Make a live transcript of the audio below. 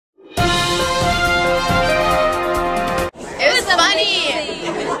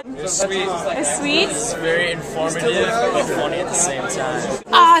was sweet. It was sweet? It's very informative but funny at the same time.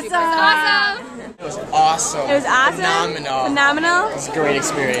 Awesome! It was awesome. It was awesome? Phenomenal. Phenomenal? It was a great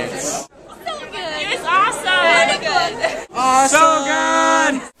experience. So good. It was awesome! Really good. Awesome. So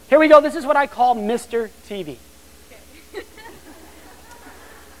good! Here we go. This is what I call Mr. TV.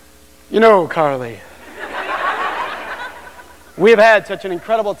 You know, Carly, we have had such an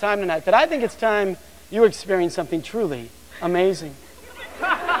incredible time tonight that I think it's time you experience something truly amazing.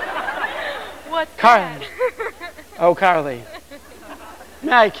 What's Carly. Oh, Carly.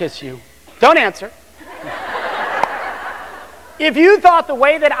 May I kiss you? Don't answer. If you thought the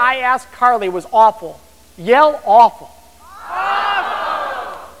way that I asked Carly was awful, yell awful.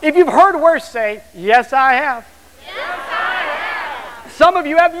 Awful! If you've heard worse, say, yes, I have. Yes, I have. Some of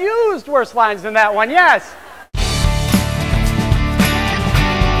you have used worse lines than that one, yes.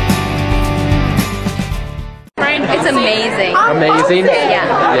 It's amazing. Amazing? Yeah.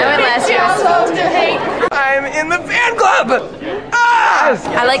 I went last year. I'm in the fan club! Ah!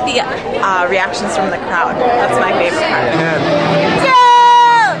 I like the reactions from the crowd. That's my favorite part.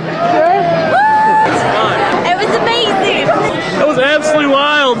 It was amazing. It was absolutely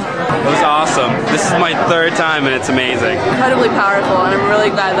wild. It was awesome. This is my third time and it's amazing. Incredibly powerful, and I'm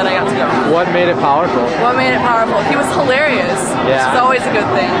really glad that I got to go. What made it powerful? What made it powerful? He was hilarious, which is always a good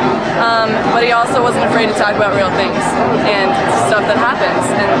thing. But he also wasn't afraid to talk about real things and stuff that happens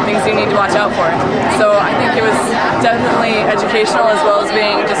and things you need to watch out for. So I think it was definitely educational as well as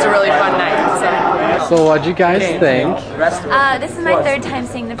being just a really fun night. So what'd you guys think? This is my third time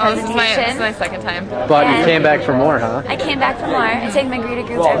seeing the presentation. This is my second time. But you came back for more, huh? I came back for more. I take my greeter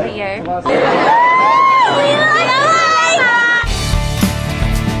groups every year.